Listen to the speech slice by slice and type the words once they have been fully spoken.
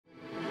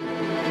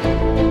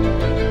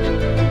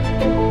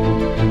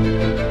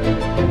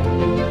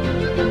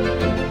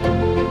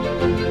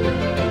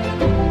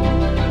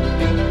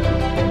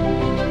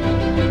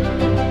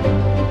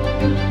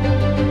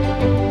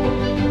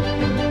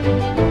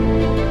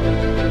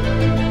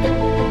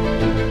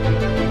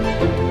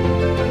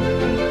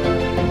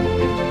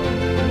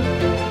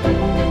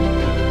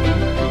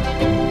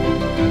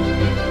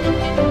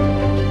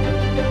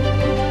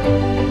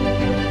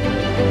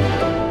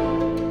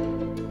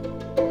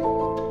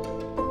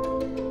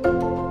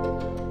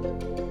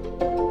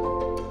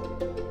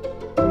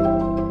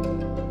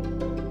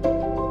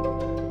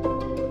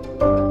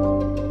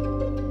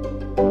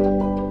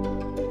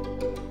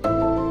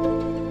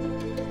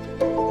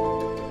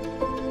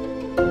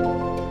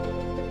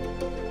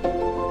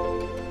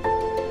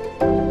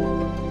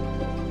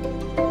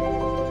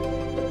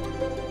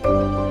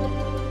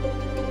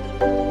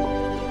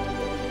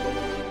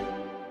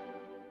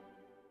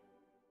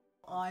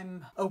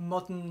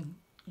modern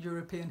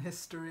European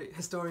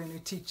historian who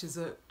teaches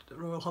at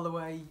Royal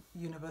Holloway,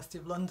 University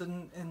of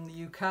London in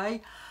the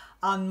UK,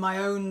 and my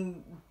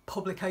own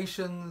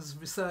publications,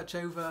 research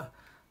over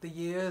the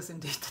years,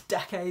 indeed the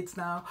decades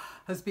now,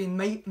 has been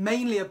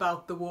mainly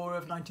about the war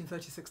of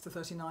 1936 to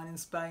 39 in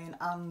Spain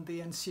and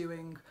the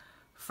ensuing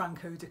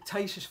Franco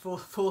dictatorship,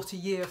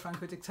 40-year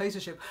Franco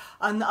dictatorship.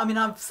 And I mean,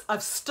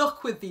 I've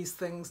stuck with these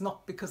things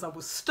not because I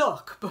was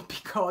stuck, but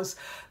because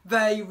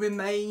they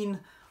remain,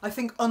 I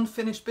think,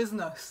 unfinished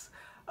business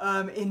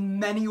in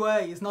many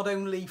ways, not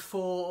only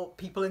for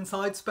people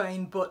inside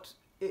Spain, but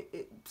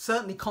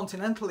certainly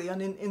continentally, and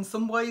in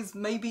some ways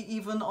maybe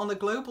even on a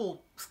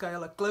global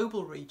scale, a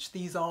global reach.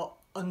 These are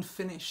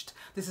unfinished.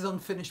 This is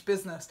unfinished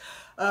business.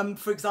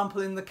 For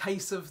example, in the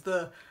case of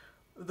the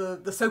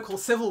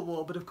so-called Civil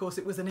War, but of course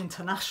it was an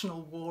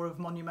international war of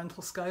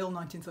monumental scale,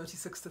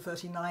 1936 to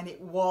 39. It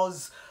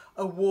was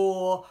a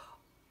war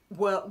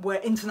where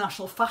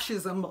international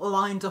fascism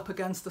lined up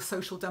against the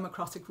Social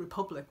Democratic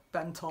Republic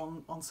bent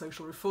on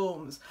social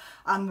reforms,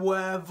 and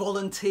where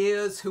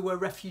volunteers who were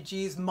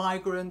refugees,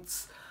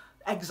 migrants,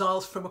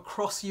 exiles from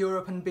across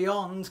Europe and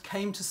beyond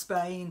came to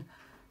Spain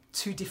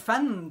to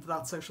defend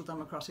that Social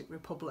Democratic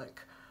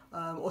Republic,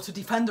 or to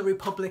defend a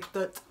republic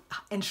that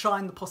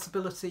enshrined the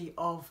possibility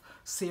of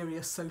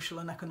serious social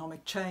and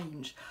economic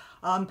change.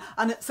 And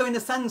so in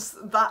a sense,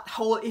 that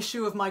whole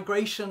issue of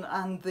migration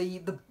and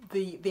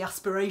the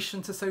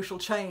aspiration to social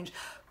change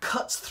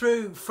cuts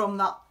through from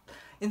that,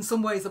 in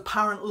some ways,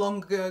 apparent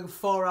long ago,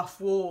 far off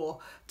war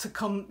to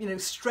come,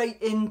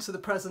 straight into the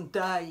present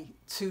day,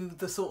 to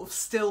the sort of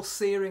still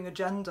searing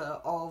agenda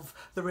of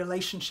the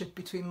relationship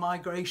between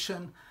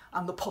migration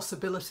and the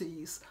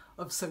possibilities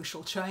of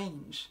social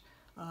change.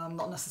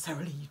 Not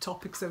necessarily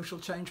utopic social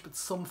change, but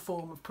some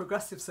form of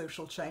progressive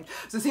social change.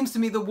 So it seems to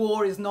me the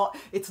war is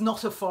it's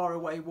not a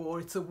faraway war.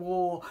 It's a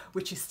war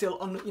which is still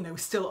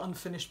still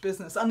unfinished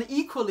business, and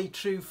equally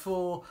true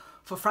for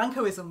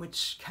Francoism,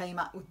 which came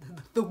at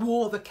the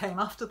war that came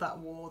after that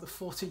war, the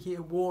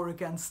 40-year war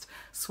against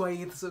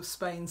swathes of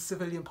Spain's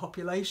civilian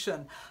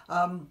population.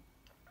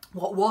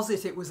 What was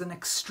it? It was an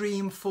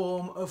extreme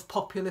form of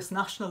populist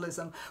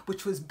nationalism,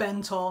 which was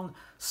bent on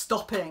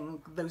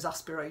stopping those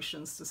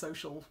aspirations to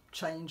social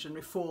change and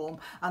reform,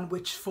 and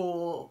which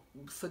for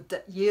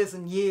years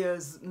and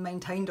years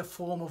maintained a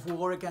form of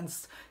war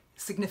against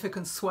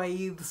significant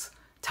swathes,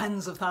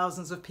 tens of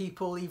thousands of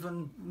people,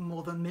 even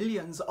more than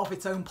millions of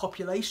its own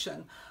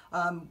population.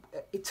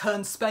 It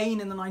turned Spain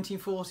in the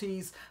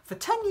 1940s, for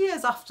 10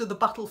 years after the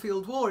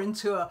battlefield war,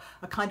 into a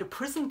kind of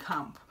prison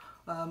camp,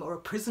 or a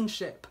prison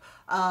ship,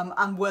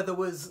 and where there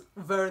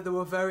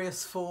were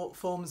various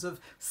forms of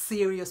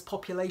serious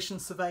population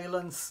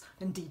surveillance,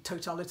 indeed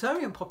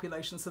totalitarian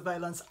population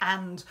surveillance,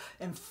 and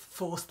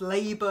enforced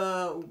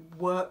labour,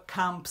 work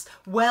camps,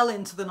 well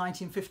into the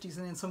 1950s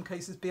and in some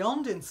cases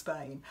beyond in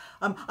Spain.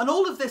 And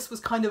all of this was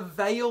kind of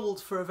veiled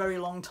for a very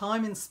long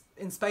time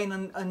in Spain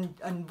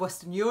and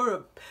Western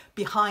Europe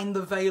behind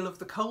the veil of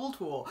the Cold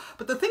War.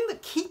 But the thing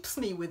that keeps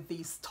me with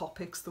these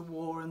topics, the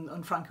war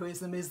and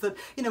Francoism, is that,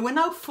 we're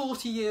now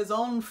 40 years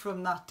on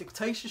from that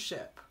dictatorship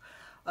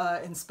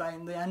in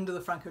Spain, the end of the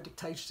Franco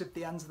dictatorship,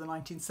 the end of the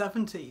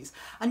 1970s,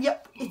 and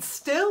yet it's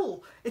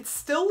still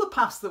the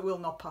past that will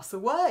not pass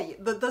away.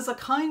 That there's a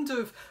kind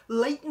of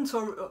latent,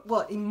 or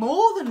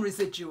more than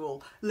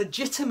residual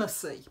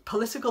legitimacy,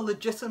 political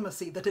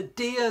legitimacy, that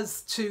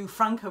adheres to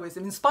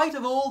Francoism, in spite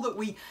of all that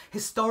we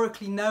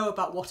historically know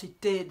about what it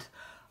did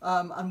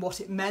and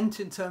what it meant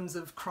in terms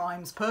of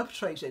crimes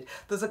perpetrated.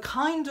 There's a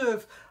kind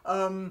of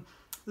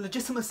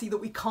legitimacy that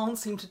we can't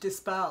seem to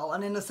dispel,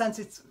 and in a sense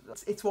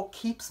it's what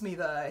keeps me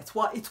there. It's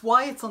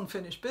why it's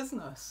unfinished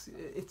business.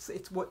 It's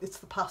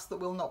the past that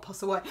will not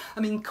pass away. I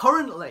mean,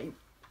 currently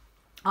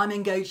I'm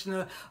engaged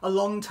in a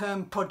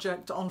long-term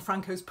project on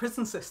Franco's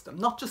prison system,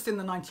 not just in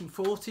the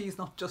 1940s,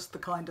 not just the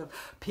kind of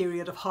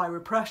period of high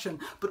repression,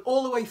 but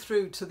all the way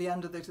through to the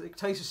end of the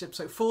dictatorship,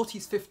 so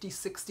 40s, 50s,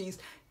 60s,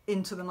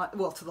 into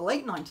to the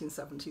late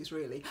 1970s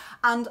really.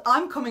 And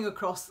I'm coming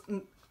across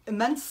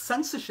immense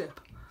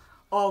censorship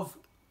of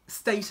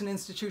state and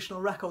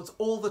institutional records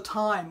all the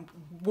time.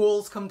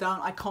 Walls come down,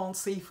 I can't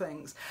see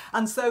things.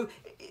 And so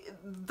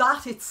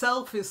that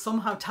itself is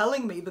somehow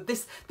telling me that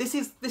this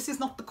is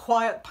not the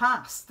quiet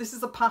past. This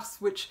is a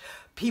past which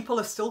people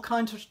are still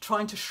kind of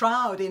trying to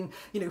shroud in,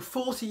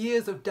 40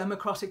 years of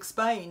democratic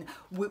Spain.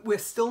 We're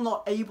still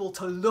not able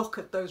to look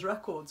at those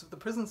records of the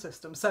prison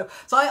system. So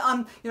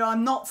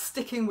I'm not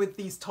sticking with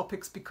these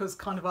topics because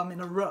kind of I'm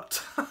in a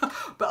rut,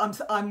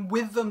 but I'm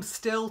with them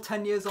still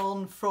 10 years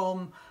on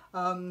from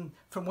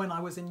when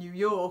I was in New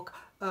York,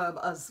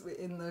 as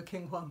in the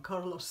King Juan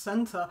Carlos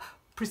Center,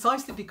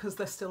 precisely because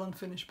they're still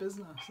unfinished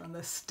business, and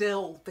we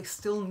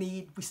still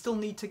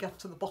need to get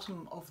to the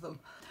bottom of them.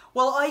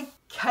 Well, I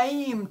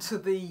came to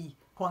the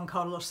Juan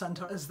Carlos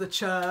Center as the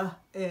chair,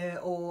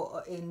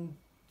 or in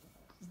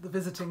the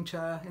visiting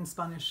chair in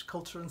Spanish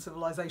Culture and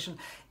Civilization,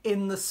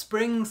 in the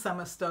spring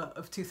semester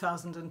of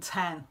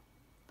 2010.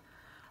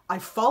 I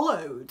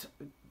followed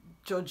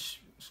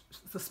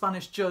the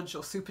Spanish judge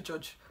or super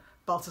judge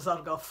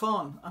Baltasar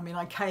Garzón. I mean,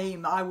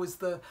 I was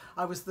the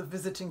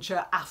visiting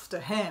chair after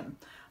him,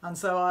 and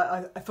so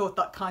I thought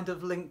that kind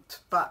of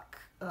linked back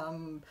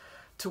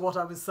to what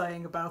I was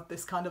saying about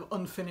this kind of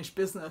unfinished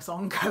business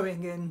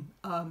ongoing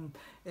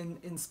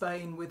in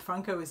Spain with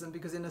Francoism,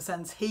 because in a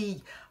sense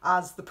he,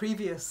 as the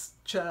previous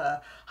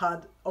chair,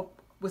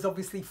 was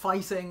obviously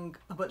fighting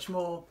a much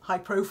more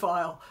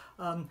high-profile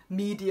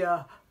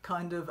media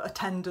kind of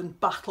attendant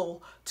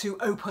battle to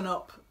open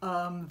up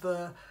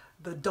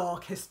the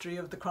dark history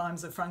of the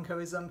crimes of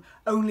Francoism,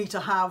 only to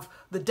have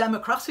the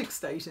democratic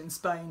state in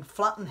Spain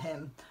flatten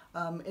him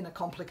in a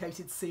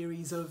complicated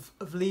series of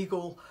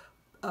legal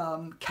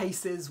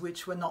cases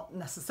which were not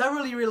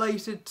necessarily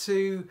related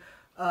to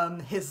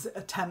his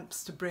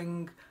attempts to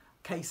bring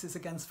cases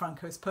against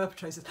Franco's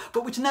perpetrators,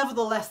 but which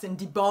nevertheless, in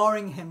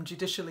debarring him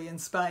judicially in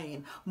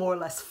Spain, more or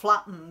less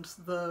flattened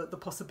the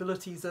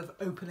possibilities of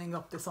opening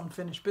up this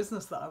unfinished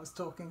business that I was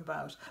talking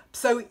about.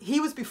 So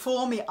he was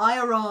before me. I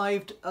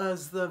arrived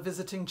as the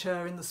visiting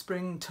chair in the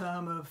spring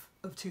term of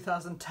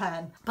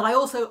 2010, but I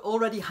also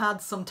already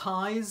had some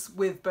ties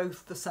with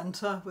both the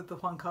centre, with the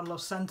Juan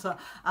Carlos Centre,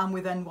 and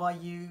with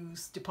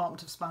NYU's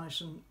Department of Spanish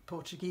and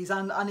Portuguese,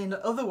 and in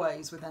other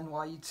ways with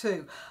NYU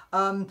too.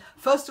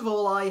 First of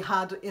all, I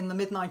had in the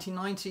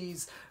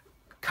mid-1990s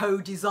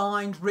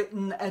co-designed,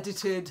 written,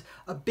 edited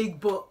a big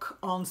book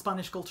on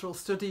Spanish cultural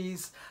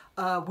studies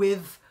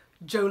with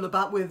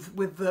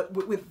with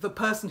the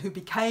person who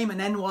became an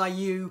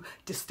NYU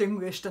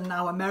distinguished and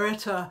now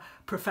emerita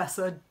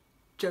professor,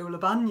 Joe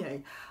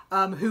Labagne,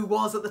 who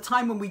was, at the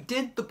time when we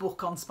did the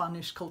book on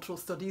Spanish cultural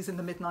studies in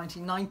the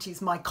mid-1990s,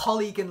 my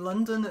colleague in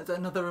London at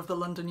another of the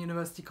London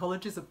University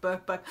colleges at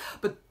Birkbeck,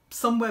 but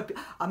somewhere,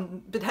 I'm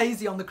a bit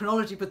hazy on the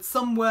chronology, but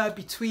somewhere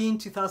between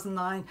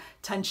 2009-10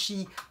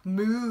 she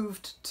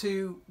moved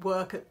to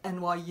work at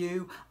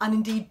NYU, and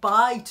indeed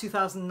by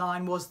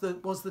 2009 was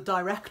the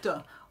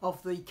director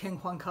of the King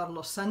Juan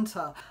Carlos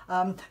Centre.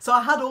 So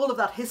I had all of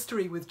that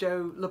history with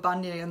Joe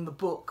Labagne in the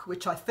book,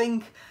 which I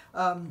think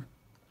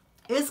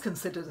is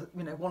considered,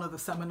 one of the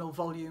seminal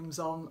volumes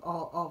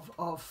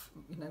of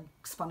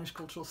Spanish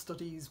cultural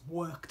studies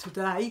work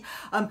today.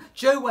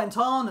 Joe went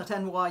on at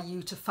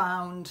NYU to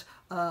found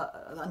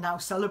a now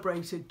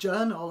celebrated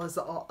journal,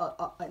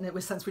 in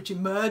a sense, which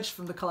emerged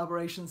from the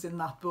collaborations in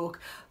that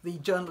book, the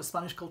Journal of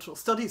Spanish Cultural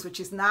Studies,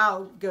 which is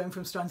now going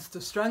from strength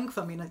to strength.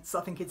 I mean, I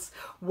think it's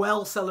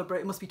well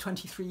celebrated. It must be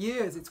 23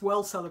 years. It's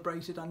well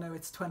celebrated. I know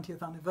its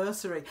 20th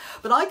anniversary.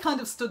 But I kind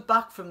of stood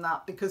back from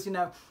that because,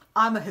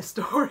 I'm a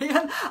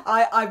historian.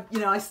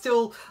 I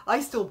still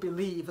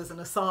believe, as an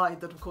aside,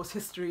 that of course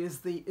history is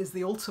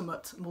the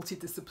ultimate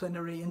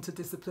multidisciplinary,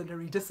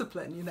 interdisciplinary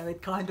discipline.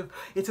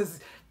 It has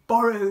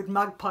borrowed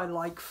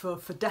magpie-like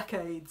for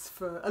decades,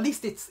 for at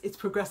least its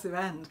progressive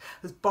end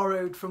has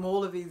borrowed from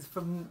all of these,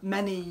 from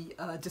many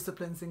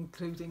disciplines,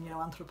 including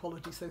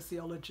anthropology,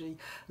 sociology,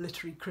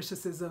 literary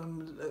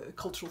criticism,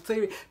 cultural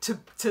theory,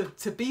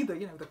 to be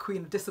the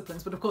queen of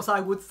disciplines. But of course I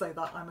would say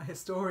that I'm a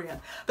historian.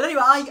 But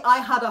anyway, I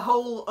had a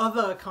whole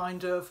other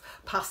kind of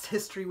past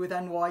history with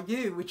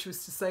NYU, which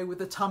was to say with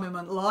the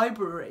Tamiment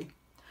Library.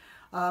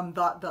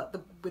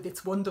 With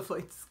its wonderful,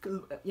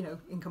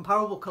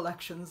 incomparable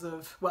collections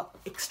of,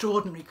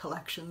 extraordinary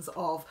collections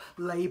of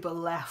labour,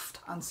 left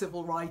and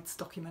civil rights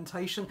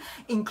documentation,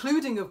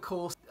 including, of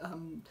course,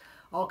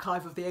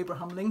 archive of the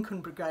Abraham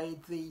Lincoln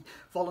Brigade, the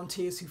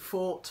volunteers who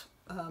fought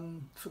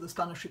for the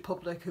Spanish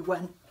Republic, who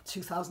went,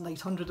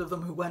 2,800 of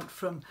them, who went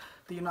from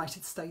the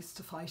United States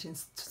to fight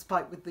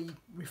with the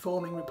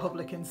reforming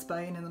republic in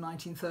Spain in the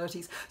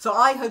 1930s. So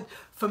I had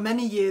for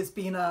many years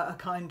been a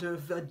kind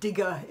of a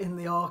digger in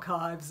the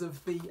archives of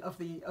the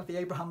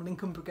Abraham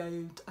Lincoln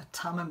Brigade at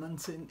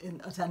Tamiment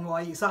at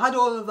NYU. So I had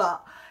all of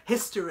that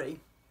history.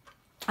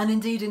 And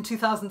indeed in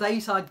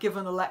 2008 I'd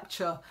given a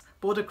lecture,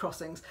 Border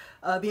Crossings,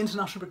 the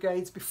International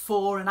Brigades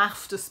before and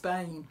after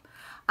Spain.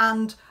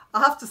 And I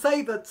have to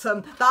say that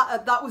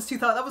that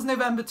was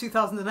November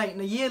 2008,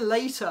 and a year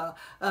later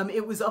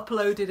it was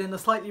uploaded in a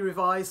slightly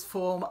revised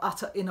form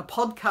in a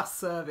podcast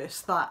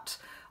service that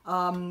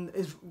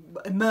is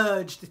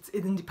emerged. It's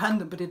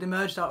independent, but it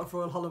emerged out of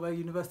Royal Holloway,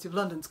 University of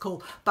London. It's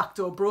called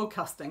Backdoor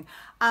Broadcasting,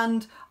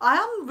 and I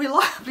am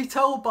reliably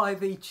told by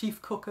the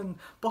chief cook and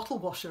bottle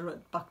washer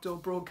at Backdoor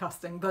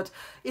Broadcasting that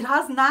it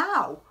has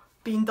now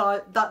been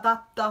that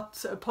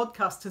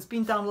podcast has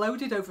been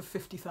downloaded over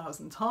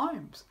 50,000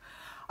 times.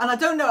 And I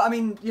don't know, I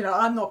mean,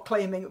 I'm not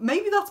claiming,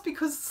 maybe that's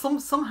because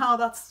somehow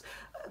that's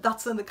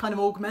a kind of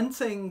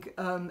augmenting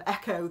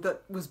echo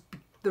that was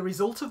the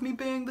result of me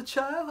being the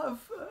chair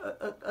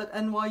at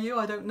NYU.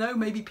 I don't know,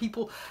 maybe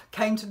people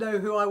came to know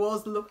who I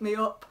was, looked me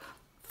up,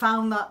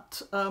 found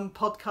that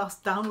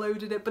podcast,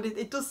 downloaded it, but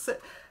it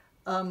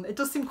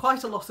does seem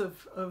quite a lot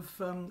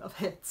of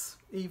hits,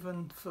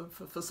 even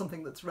for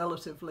something that's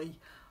relatively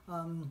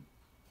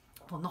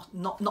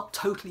not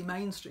totally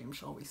mainstream,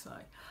 shall we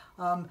say.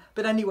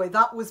 But anyway,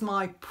 that was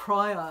my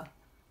prior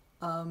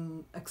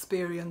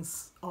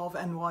experience of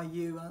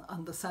NYU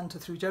and the centre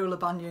through Joe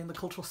Labagne and the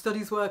cultural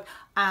studies work,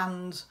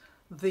 and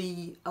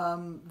the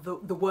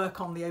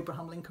work on the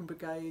Abraham Lincoln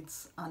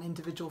Brigades and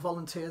individual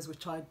volunteers,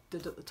 which I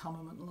did at the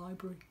Tamament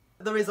Library.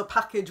 There is a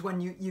package when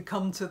you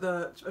come to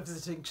the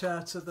visiting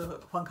chair to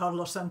the Juan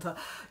Carlos Centre.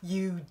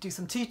 You do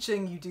some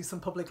teaching, you do some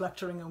public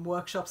lecturing and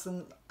workshops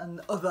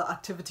and other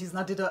activities, and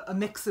I did a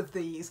mix of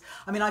these.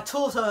 I mean, I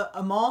taught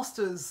a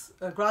master's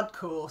grad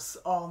course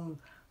on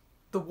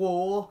the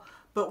war,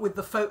 but with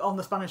the on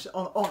the Spanish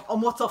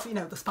on what's off,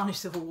 the Spanish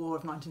Civil War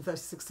of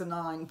 1936 to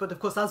 9. But of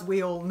course, as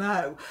we all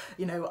know,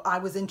 I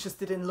was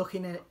interested in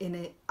looking at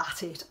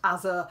it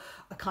as a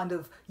kind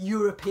of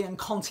European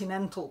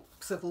continental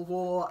civil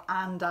war,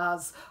 and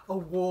as a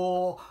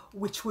war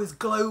which was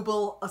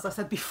global, as I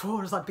said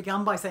before, as I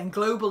began by saying,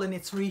 global in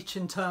its reach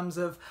in terms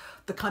of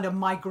the kind of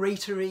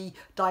migratory,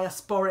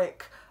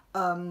 diasporic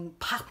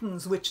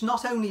patterns which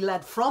not only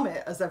led from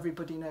it, as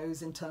everybody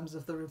knows, in terms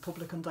of the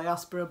Republican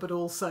diaspora, but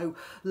also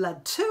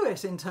led to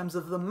it in terms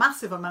of the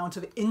massive amount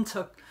of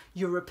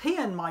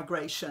inter-European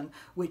migration,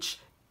 which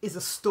is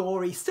a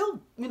story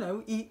still,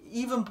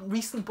 even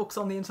recent books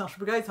on the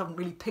International Brigades haven't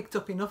really picked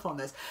up enough on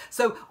this.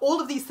 So all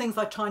of these things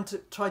I tried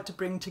to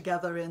bring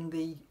together in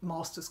the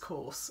master's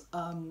course,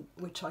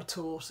 which I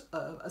taught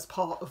as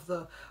part of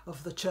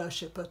the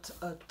chairship at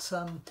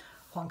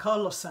Juan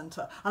Carlos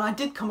Centre, and I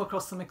did come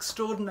across some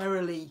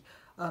extraordinarily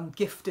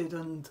gifted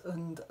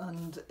and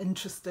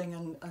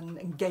interesting and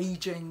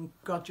engaging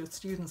graduate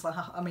students.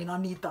 I mean, I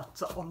need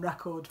that on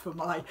record for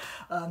my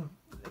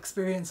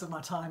experience of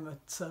my time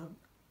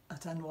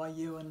at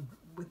NYU and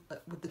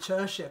with the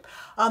chairship.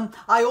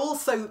 I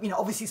also,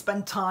 obviously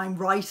spent time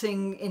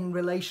writing in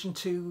relation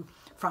to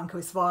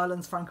Francoist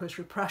violence, Francoist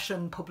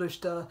repression.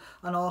 Published an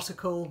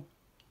article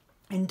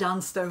in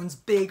Dan Stone's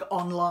big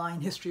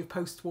online History of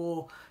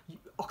Post-War,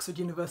 Oxford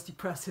University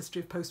Press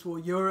History of Post-War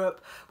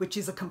Europe, which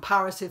is a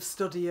comparative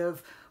study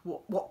of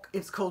what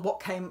it's called what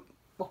came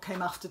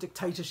after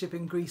dictatorship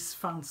in Greece,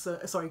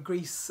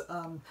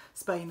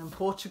 Spain and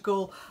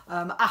Portugal.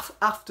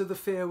 After the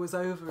Fear Was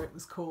Over, it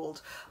was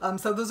called.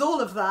 So there's all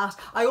of that.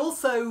 I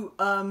also,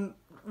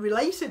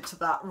 related to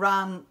that,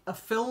 ran a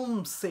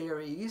film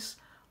series,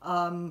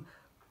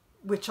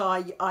 which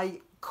I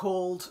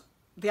called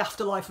The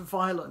Afterlife of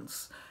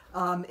Violence.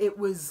 It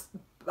was,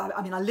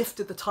 I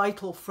lifted the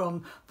title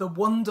from the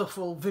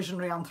wonderful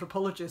visionary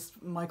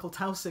anthropologist Michael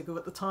Tausig, who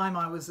at the time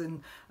I was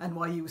in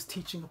NYU was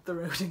teaching up the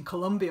road in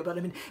Colombia. But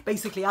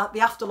basically,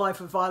 The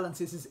Afterlife of Violence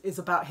is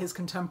about his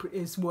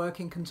work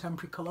in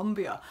contemporary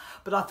Colombia.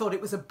 But I thought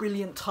it was a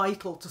brilliant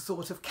title to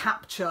sort of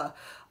capture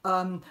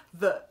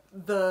the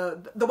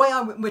way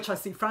in which I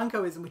see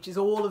Francoism, which is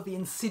all of the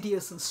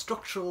insidious and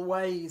structural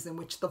ways in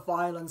which the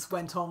violence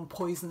went on,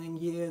 poisoning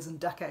years and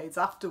decades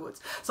afterwards.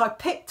 So I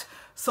picked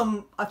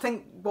some, I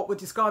think, what were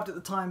described at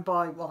the time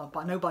by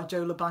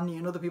Joe Labagni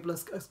and other people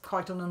as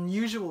quite an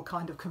unusual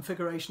kind of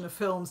configuration of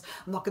films.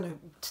 I'm not going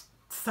to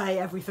say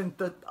everything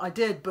that I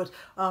did, but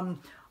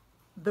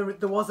there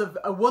was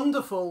a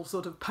wonderful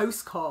sort of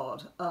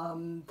postcard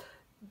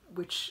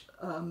which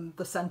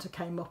the centre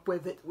came up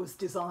with. It was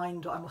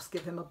designed, I must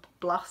give him a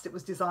blast, it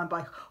was designed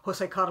by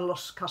Jose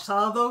Carlos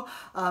Casado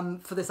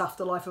for this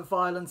Afterlife of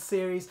Violence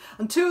series.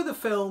 And two of the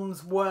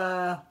films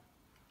were,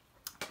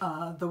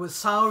 there was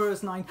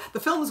Saura's Nine. The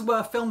films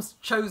were films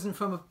chosen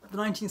from the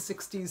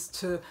 1960s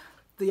to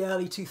the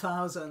early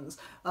 2000s.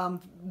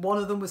 One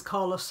of them was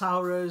Carlos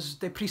Saura's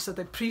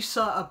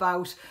Deprisa,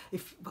 about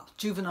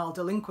juvenile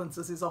delinquents,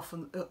 as is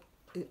often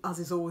as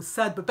is always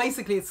said, but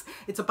basically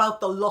it's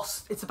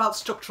about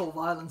structural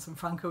violence and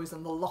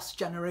Francoism, the lost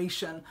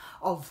generation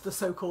of the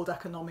so-called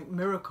economic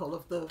miracle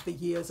of the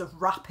years of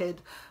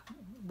rapid,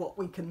 what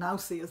we can now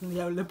see as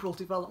neoliberal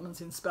developments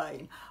in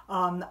Spain.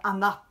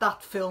 And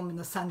that film, in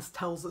a sense,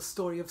 tells a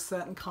story of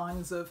certain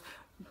kinds of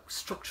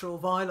structural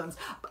violence.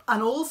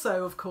 And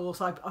also, of course,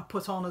 I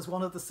put on as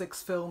one of the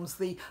 6 films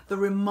the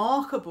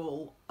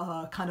remarkable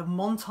kind of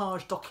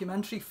montage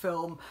documentary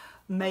film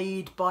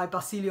made by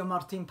Basilio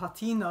Martín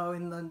Patino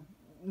in the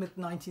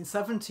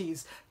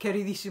mid-1970s,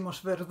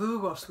 Queridísimos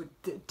Verdugos,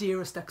 with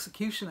Dearest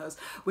Executioners,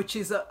 which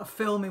is a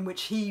film in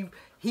which he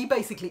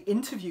basically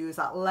interviews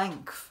at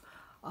length,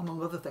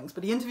 among other things,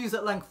 but he interviews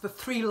at length the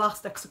 3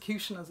 last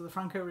executioners of the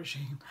Franco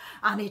regime,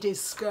 and it is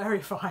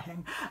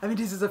scarifying.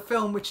 This is a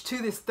film which to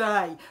this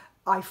day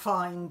I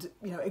find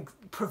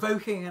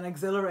provoking and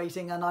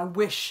exhilarating, and I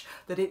wish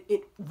that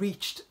it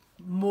reached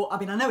more. I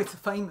know it's a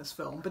famous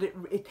film, but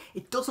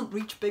it doesn't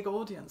reach big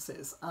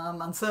audiences,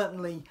 and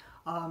certainly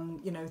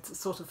it's a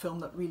sort of film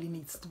that really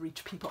needs to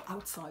reach people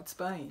outside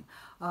Spain.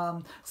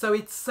 So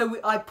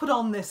I put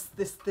on this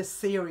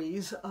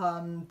series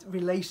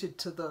related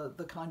to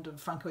the kind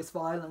of Francoist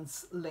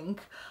violence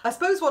link. I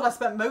suppose what I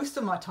spent most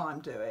of my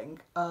time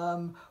doing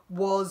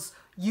was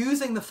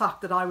using the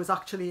fact that I was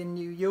actually in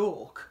New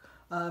York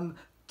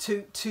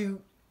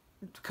to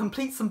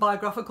complete some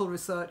biographical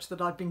research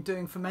that I'd been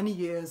doing for many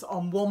years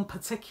on one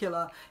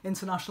particular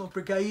international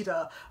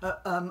brigader,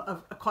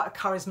 quite a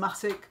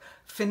charismatic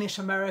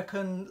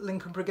Finnish-American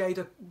Lincoln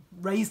Brigader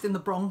raised in the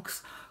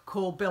Bronx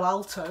called Bill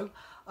Alto.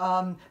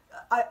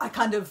 I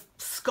kind of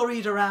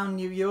scurried around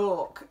New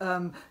York,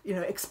 you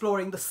know,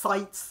 exploring the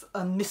sights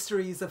and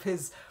mysteries of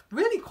his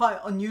really quite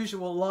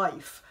unusual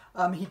life.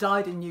 He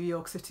died in New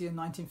York City in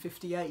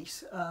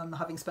 1958,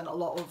 having spent a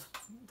lot of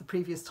the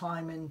previous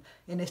time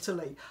in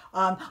Italy.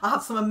 I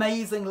have some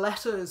amazing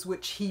letters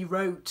which he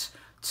wrote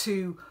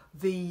to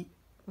the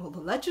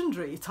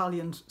legendary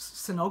Italian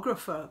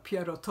scenographer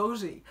Piero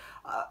Tosi,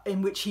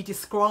 in which he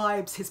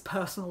describes his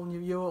personal New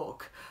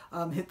York,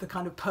 the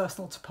kind of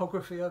personal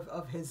topography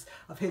of his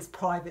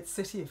private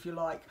city, if you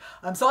like.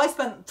 So I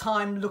spent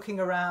time looking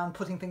around,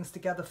 putting things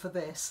together for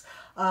this.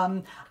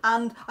 And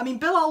I mean,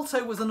 Bill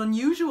Alto was an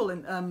unusual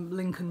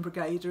Lincoln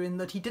Brigadier in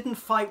that he didn't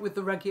fight with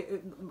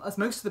as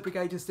most of the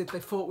brigaders did.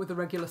 They fought with the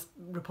regular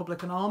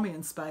Republican army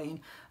in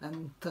Spain,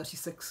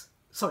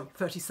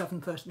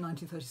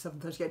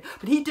 1937, 38.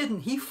 But he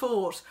didn't. He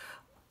fought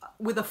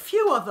with a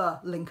few other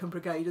Lincoln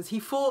Brigaders. He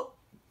fought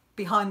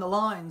behind the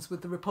lines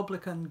with the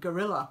Republican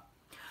guerrilla.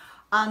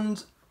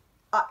 And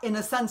in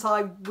a sense,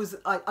 I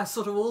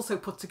sort of also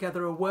put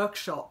together a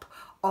workshop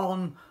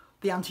on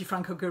the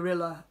anti-Franco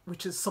guerrilla,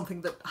 which is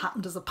something that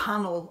happened as a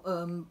panel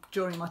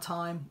during my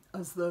time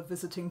as the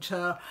visiting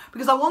chair,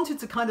 because I wanted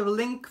to kind of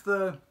link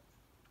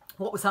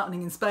what was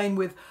happening in Spain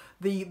with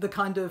the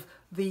kind of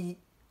the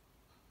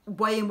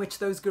way in which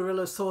those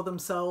guerrillas saw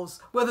themselves,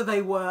 whether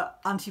they were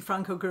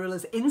anti-Franco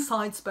guerrillas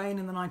inside Spain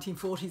in the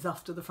 1940s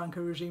after the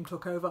Franco regime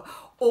took over,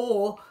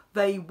 or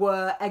they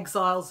were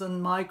exiles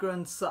and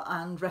migrants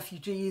and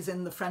refugees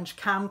in the French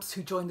camps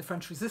who joined the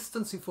French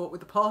resistance, who fought with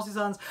the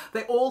partisans.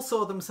 They all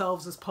saw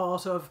themselves as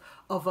part of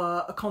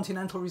a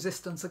continental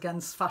resistance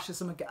against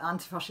fascism,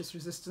 anti-fascist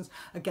resistance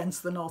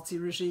against the Nazi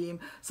regime.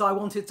 So I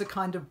wanted to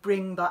kind of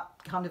bring that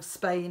kind of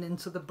Spain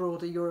into the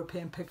broader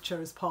European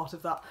picture as part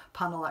of that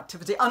panel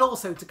activity, and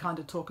also to kind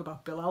of talk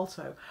about Bill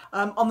Alto.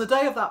 On the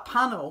day of that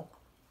panel,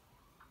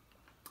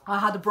 I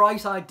had a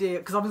bright idea,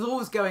 because I was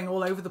always going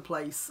all over the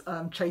place,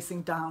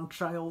 chasing down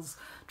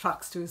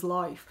tracks to his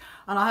life.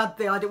 And I had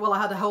the idea, well,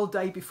 I had a whole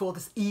day before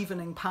this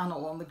evening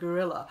panel on the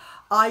guerrilla.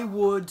 I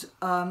would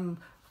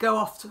go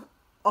off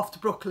to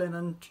Brooklyn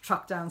and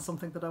track down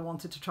something that I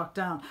wanted to track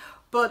down.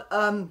 But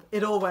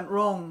it all went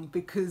wrong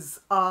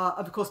because,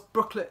 of course,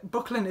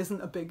 Brooklyn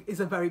is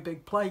a very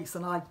big place,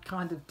 and I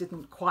kind of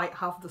didn't quite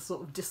have the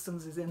sort of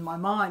distances in my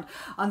mind.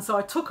 And so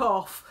I took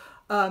off.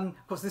 Of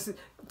course, this is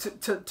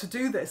to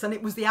do this, and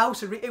it was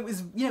it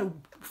was, you know,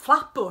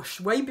 Flatbush,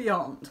 way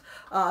beyond.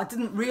 I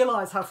didn't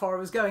realise how far I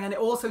was going, and it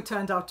also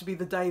turned out to be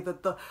the day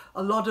that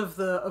a lot of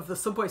the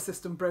subway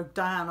system broke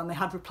down, and they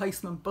had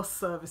replacement bus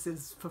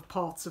services for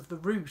parts of the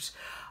route,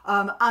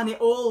 and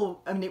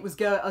it was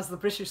as the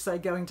British say,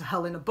 going to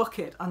hell in a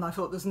bucket. And I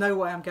thought, there's no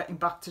way I'm getting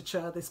back to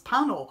chair this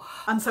panel.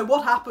 And so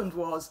what happened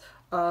was,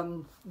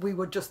 we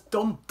were just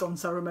dumped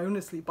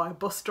unceremoniously by a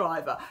bus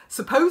driver,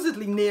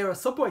 supposedly near a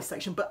subway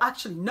station, but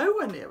actually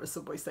nowhere near a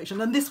subway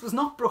station. And this was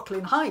not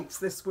Brooklyn Heights.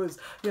 This was,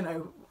 you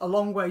know, a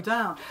long way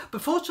down.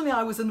 But fortunately,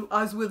 I was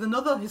with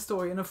another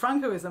historian of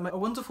Francoism, a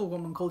wonderful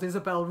woman called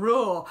Isabelle,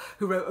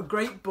 who wrote a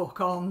great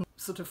book on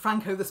sort of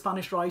Franco, the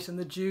Spanish Right and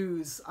the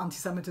Jews,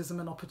 anti-Semitism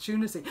and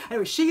opportunity.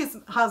 Anyway, she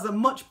has a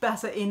much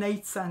better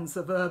innate sense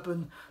of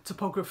urban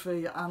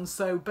topography, and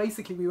so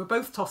basically we were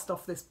both tossed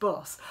off this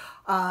bus.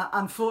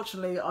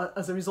 Unfortunately,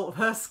 as a result of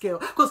her skill,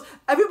 of course,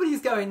 everybody's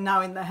going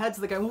now in their heads,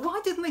 they're going, well,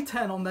 why didn't they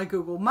turn on their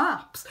Google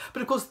Maps?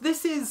 But of course,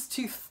 this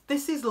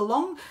is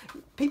long.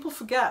 People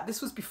forget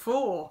this was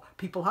before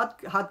people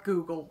had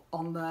Google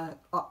on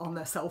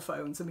their cell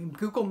phones. I mean,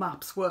 Google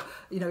Maps were,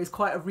 you know, is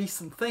quite a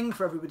recent thing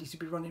for everybody to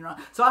be running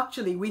around. So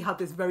actually, we had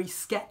this very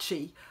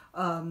sketchy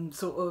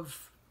sort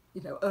of,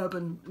 you know,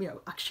 urban, you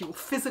know, actual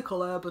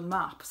physical urban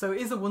map. So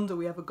it is a wonder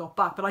we ever got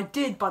back. But I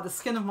did, by the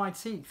skin of my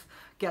teeth,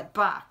 get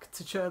back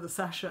to chair the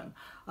session.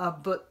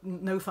 But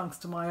no thanks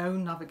to my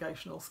own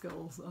navigational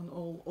skills, and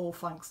all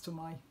thanks to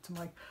my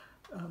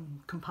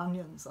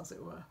companions, as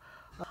it were.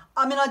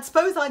 I mean, I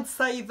suppose I'd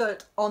say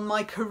that on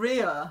my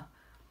career,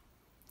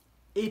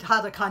 it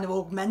had a kind of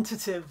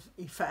augmentative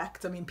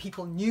effect. I mean,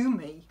 people knew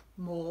me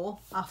more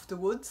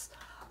afterwards.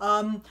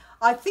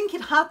 I think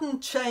it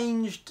hadn't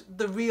changed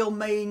the real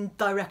main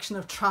direction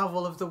of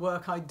travel of the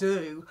work I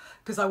do,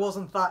 because I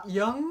wasn't that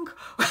young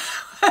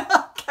when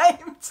I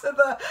came to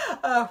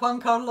the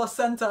Juan Carlos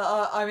Centre.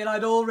 I mean,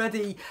 I'd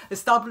already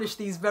established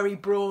these very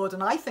broad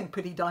and I think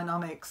pretty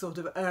dynamic sort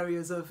of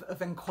areas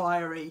of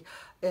inquiry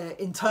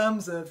in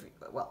terms of,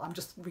 well, I'm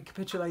just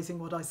recapitulating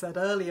what I said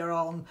earlier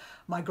on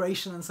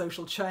migration and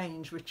social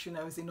change, which, you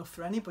know, is enough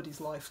for anybody's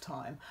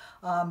lifetime,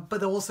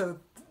 but also,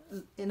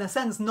 in a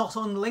sense, not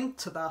unlinked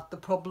to that, the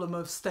problem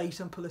of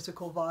state and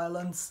political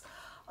violence,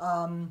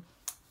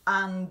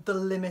 and the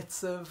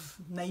limits of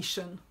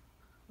nation,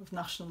 of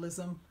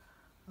nationalism.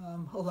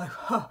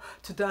 Although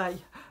today,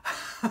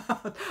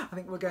 I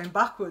think we're going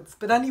backwards.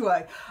 But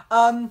anyway,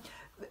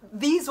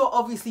 these were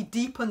obviously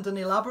deepened and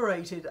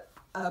elaborated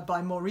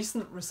by more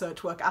recent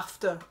research work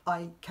after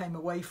I came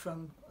away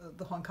from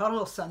the Juan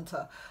Carlos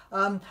Centre.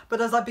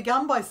 But as I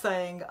began by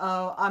saying,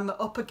 I'm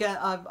up again.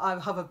 I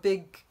have a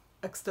big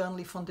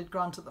externally funded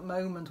grant at the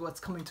moment where it's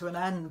coming to an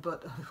end,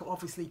 but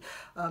obviously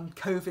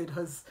COVID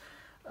has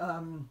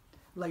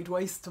laid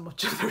waste to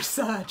much of the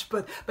research.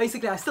 But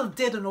basically I still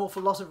did an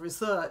awful lot of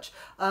research.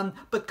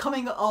 But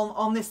coming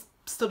on this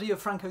study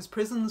of Franco's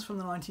prisons from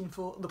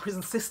the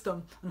prison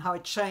system and how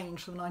it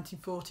changed from the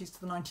 1940s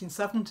to the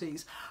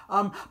 1970s,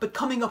 but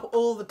coming up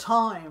all the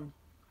time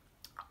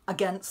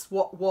against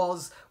what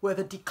was,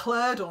 whether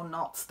declared or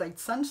not, state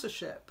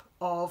censorship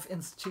of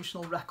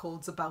institutional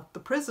records about the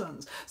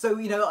prisons. So,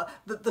 you know,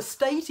 the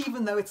state,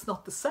 even though it's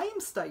not the same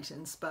state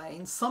in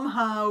Spain,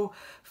 somehow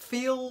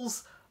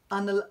feels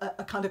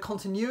a kind of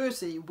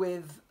continuity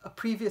with a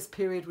previous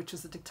period, which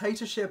was a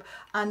dictatorship,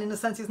 and in a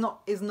sense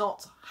is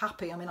not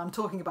happy. I mean, I'm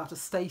talking about a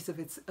state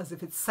as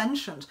if it's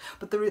sentient,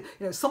 but there is,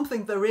 you know,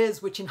 something there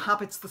is which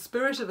inhabits the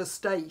spirit of a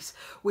state,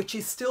 which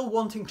is still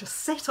wanting to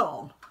sit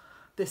on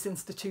this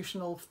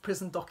institutional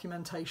prison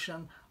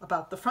documentation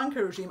about the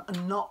Franco regime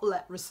and not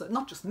let research,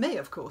 not just me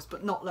of course,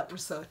 but not let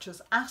researchers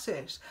at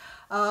it.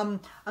 And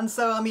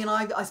so, I mean,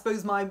 I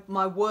suppose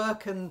my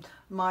work and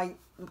my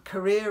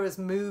career has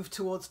moved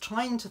towards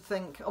trying to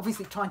think,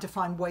 obviously trying to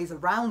find ways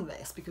around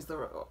this, because there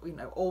are, you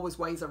know, always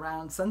ways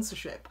around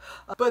censorship,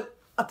 but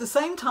at the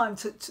same time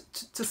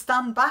to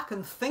stand back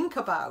and think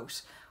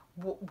about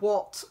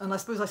what, and I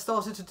suppose I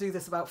started to do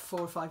this about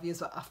 4 or 5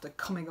 years after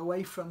coming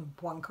away from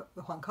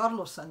the Juan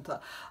Carlos Centre.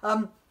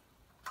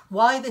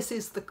 Why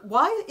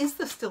is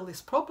there still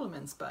this problem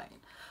in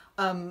Spain?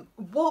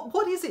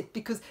 What is it?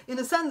 Because in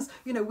a sense,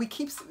 you know, we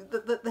keep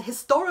the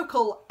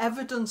historical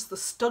evidence, the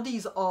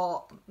studies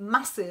are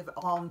massive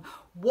on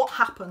what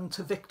happened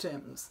to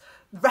victims,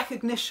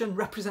 recognition,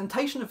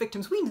 representation of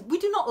victims. We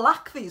do not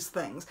lack these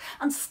things,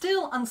 and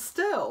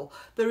still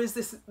there is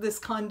this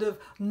kind of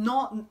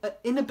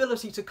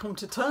inability to come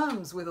to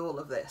terms with all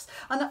of this.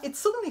 And it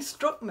suddenly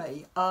struck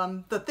me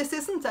that this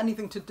isn't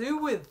anything to do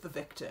with the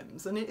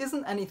victims, and it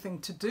isn't anything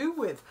to do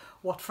with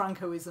what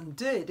Francoism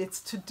did. It's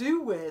to do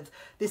with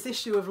this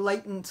issue of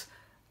latent,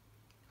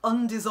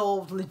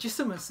 undissolved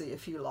legitimacy,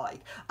 if you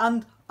like.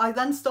 And I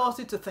then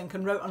started to think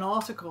and wrote an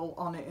article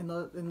on it in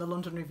the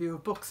London Review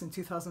of Books in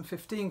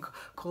 2015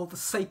 called The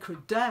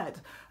Sacred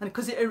Dead. And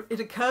because it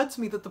occurred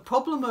to me that the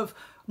problem of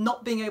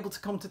not being able to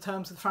come to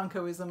terms with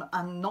Francoism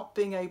and not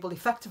being able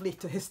effectively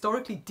to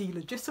historically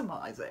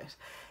delegitimize it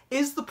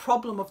is the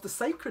problem of the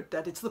sacred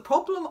dead. It's the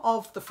problem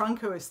of the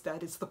Francoist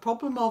dead. It's the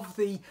problem of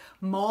the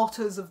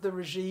martyrs of the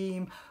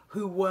regime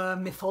who were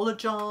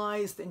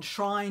mythologized,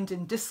 enshrined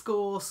in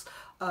discourse,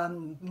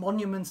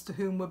 monuments to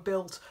whom were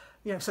built.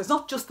 You know, so it's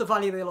not just the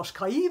Valle de los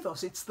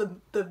Caídos, it's the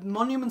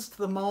monuments to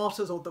the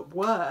martyrs, or that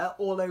were,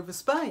 all over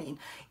Spain.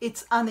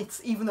 It's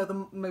even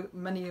though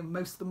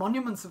most of the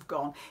monuments have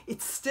gone,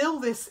 it's still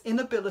this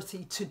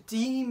inability to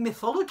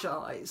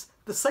demythologize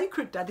the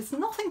sacred dead. It's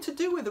nothing to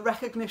do with the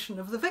recognition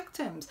of the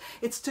victims.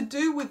 It's to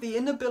do with the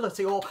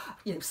inability, or,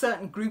 you know,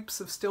 certain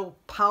groups of still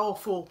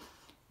powerful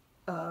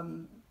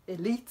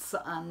elites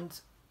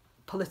and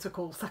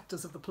political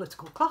sectors of the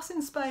political class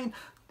in Spain,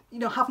 you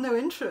know, have no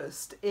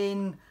interest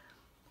in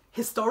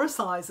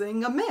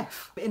historicising a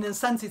myth. In a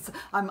sense,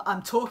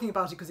 I'm talking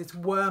about it because it's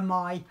where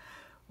my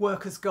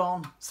work has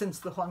gone since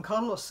the Juan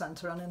Carlos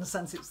Centre, and in a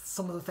sense it's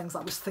some of the things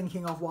I was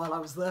thinking of while I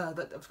was there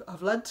that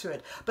have led to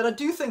it. But I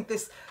do think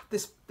this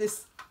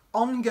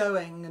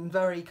ongoing and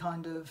very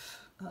kind of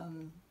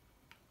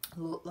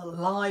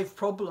live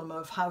problem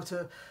of how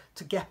to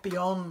get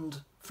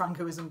beyond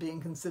Francoism being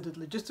considered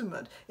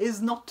legitimate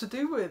is not to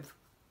do with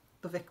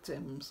the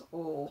victims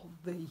or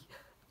the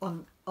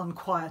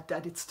unquiet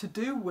dead. It's to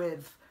do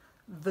with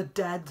the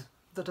dead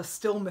that are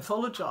still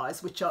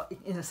mythologized, which are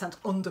in a sense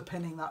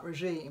underpinning that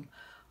regime.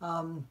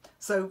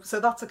 So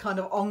that's a kind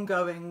of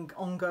ongoing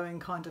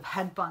kind of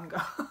headbanger,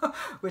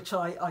 which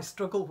I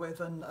struggle with,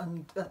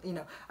 and you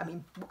know, I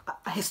mean,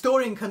 a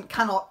historian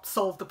cannot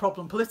solve the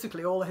problem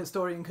politically. All a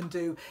historian can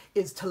do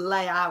is to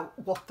lay out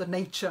what the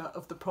nature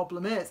of the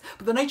problem is.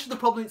 But the nature of the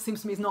problem, it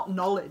seems to me, is not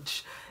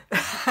knowledge.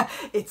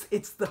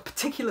 it's the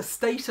particular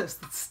status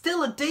that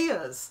still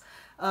adheres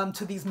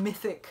to these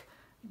mythic,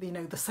 you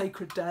know, the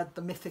sacred dead,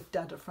 the mythic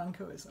dead of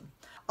Francoism.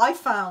 I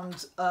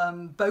found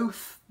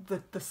both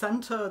the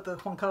centre, the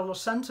Juan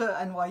Carlos Centre,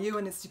 NYU,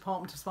 and its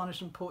Department of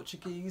Spanish and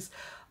Portuguese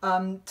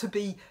to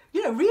be,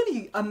 you know,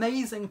 really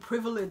amazing,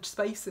 privileged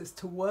spaces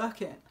to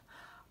work in.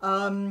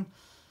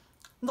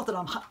 Not that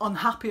I'm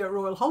unhappy at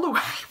Royal Holloway,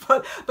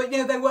 but you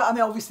know, they were. I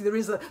mean, obviously there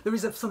is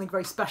something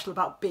very special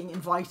about being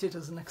invited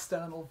as an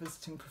external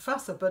visiting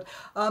professor. But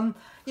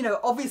you know,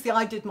 obviously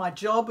I did my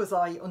job as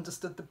I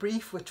understood the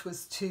brief, which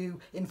was to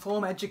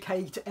inform,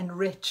 educate,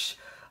 enrich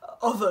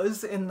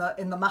others in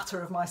the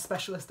matter of my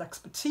specialist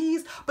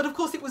expertise. But of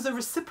course it was a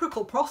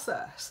reciprocal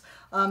process,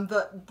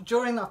 that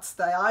during that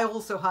stay I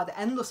also had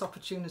endless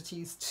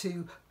opportunities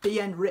to be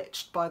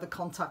enriched by the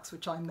contacts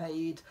which I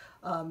made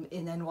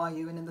in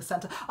NYU and in the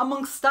centre,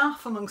 among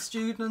staff, among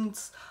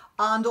students,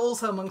 and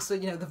also amongst the,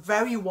 you know, the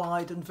very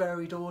wide and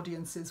varied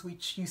audiences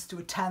which used to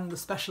attend the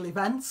special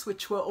events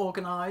which were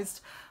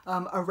organised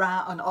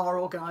around and are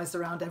organised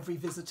around every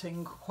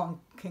visiting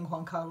King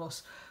Juan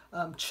Carlos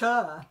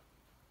Chair.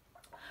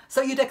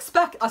 So you'd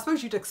expect, I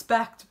suppose you'd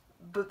expect,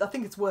 but I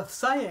think it's worth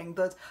saying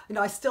that, you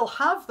know, I still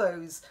have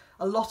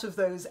a lot of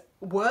those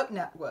work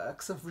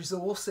networks of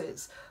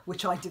resources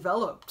which I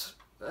developed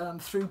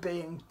through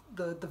being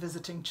the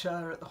visiting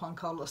chair at the Juan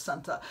Carlos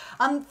Centre.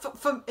 And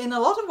in a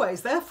lot of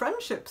ways, they're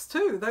friendships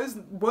too. Those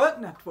work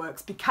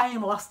networks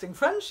became lasting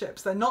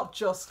friendships. They're not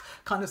just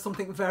kind of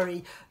something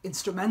very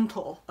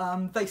instrumental.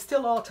 They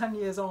still are 10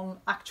 years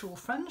on actual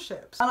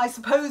friendships. And I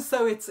suppose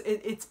so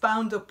it's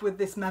bound up with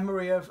this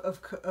memory of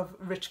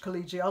rich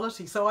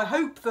collegiality. So I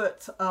hope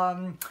that,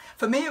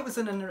 for me it was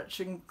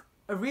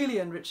a really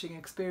enriching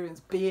experience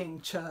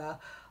being chair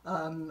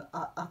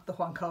at the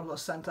Juan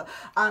Carlos Centre,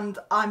 and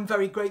I'm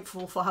very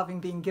grateful for having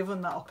been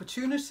given that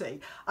opportunity,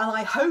 and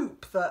I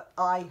hope that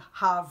I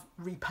have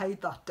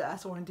repaid that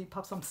debt, or indeed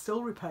perhaps I'm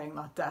still repaying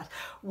that debt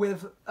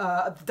with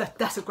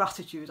debt of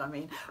gratitude, I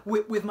mean,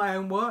 with my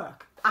own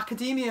work.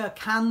 Academia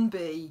can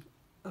be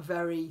a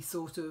very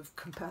sort of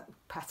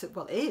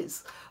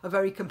is a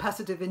very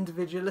competitive,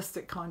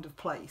 individualistic kind of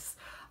place.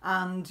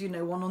 And, you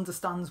know, one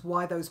understands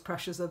why those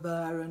pressures are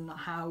there and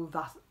how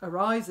that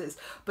arises.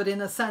 But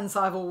in a sense,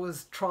 I've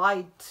always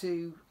tried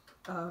to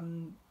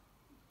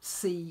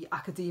see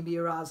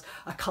academia as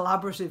a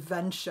collaborative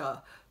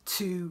venture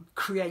to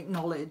create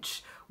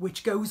knowledge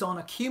which goes on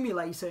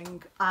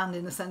accumulating, and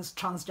in a sense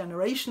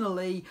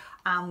transgenerationally,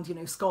 and, you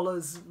know,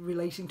 scholars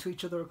relating to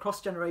each other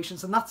across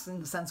generations. And that's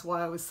in a sense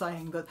why I was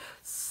saying that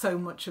so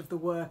much of the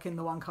work in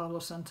the Juan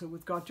Carlos Centre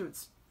with graduate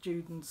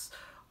students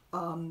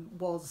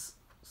was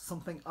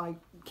something I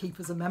keep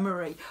as a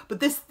memory. But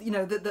this, you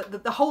know,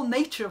 the whole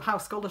nature of how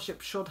scholarship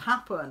should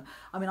happen,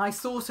 I mean, I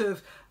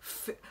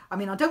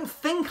don't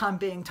think I'm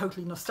being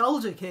totally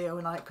nostalgic here,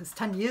 because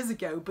 10 years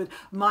ago, but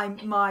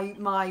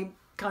my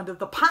kind of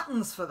the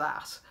patterns for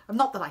that, and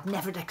not that I'd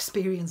never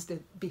experienced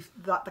it,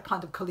 that the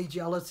kind of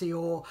collegiality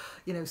or,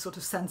 you know, sort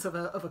of sense of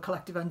a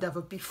collective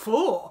endeavour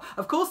before.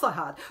 Of course I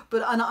had,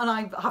 but and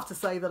I have to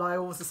say that I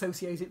always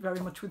associate it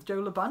very much with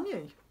Jo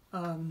Labagne.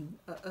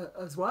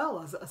 As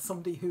well as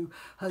somebody who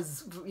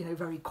has, you know,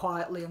 very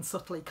quietly and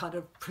subtly kind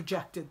of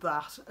projected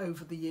that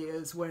over the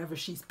years wherever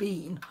she's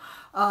been.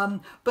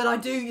 But I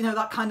do, you know,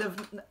 that kind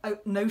of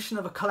notion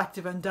of a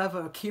collective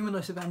endeavour, a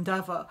cumulative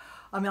endeavour.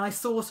 I mean, I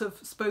sort of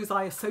suppose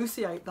I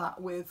associate that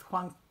with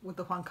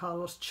the Juan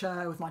Carlos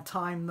Chair, with my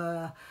time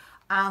there,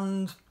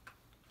 and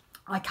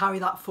I carry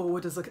that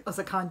forward as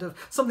a kind of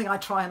something I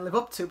try and live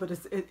up to, but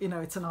you know,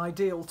 it's an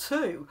ideal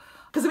too.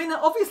 Because I mean,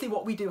 obviously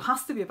what we do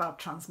has to be about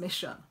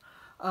transmission,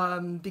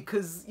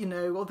 because, you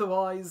know,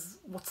 otherwise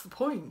what's the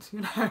point,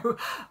 you know?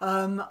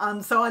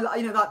 And so I,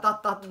 you know,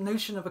 that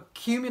notion of a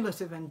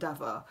cumulative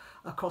endeavour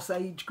across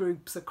age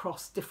groups,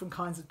 across different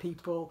kinds of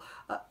people,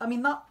 I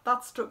mean,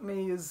 that struck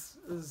me as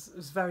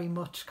very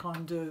much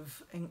kind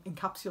of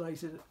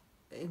encapsulated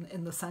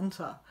in the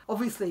centre.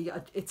 Obviously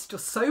it's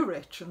just so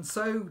rich and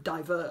so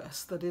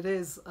diverse that it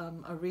is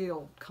a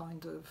real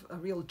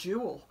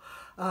jewel.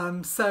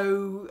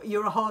 So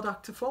you're a hard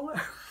act to follow.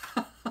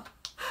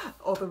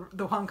 Or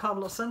the Juan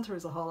Carlos Centre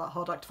is a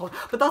hard act to follow.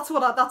 But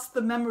that's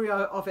the memory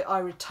of it I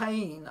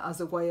retain as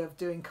a way of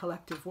doing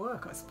collective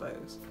work, I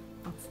suppose.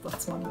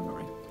 That's my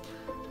memory.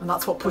 And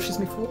that's what pushes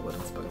me forward,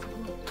 I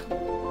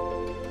suppose.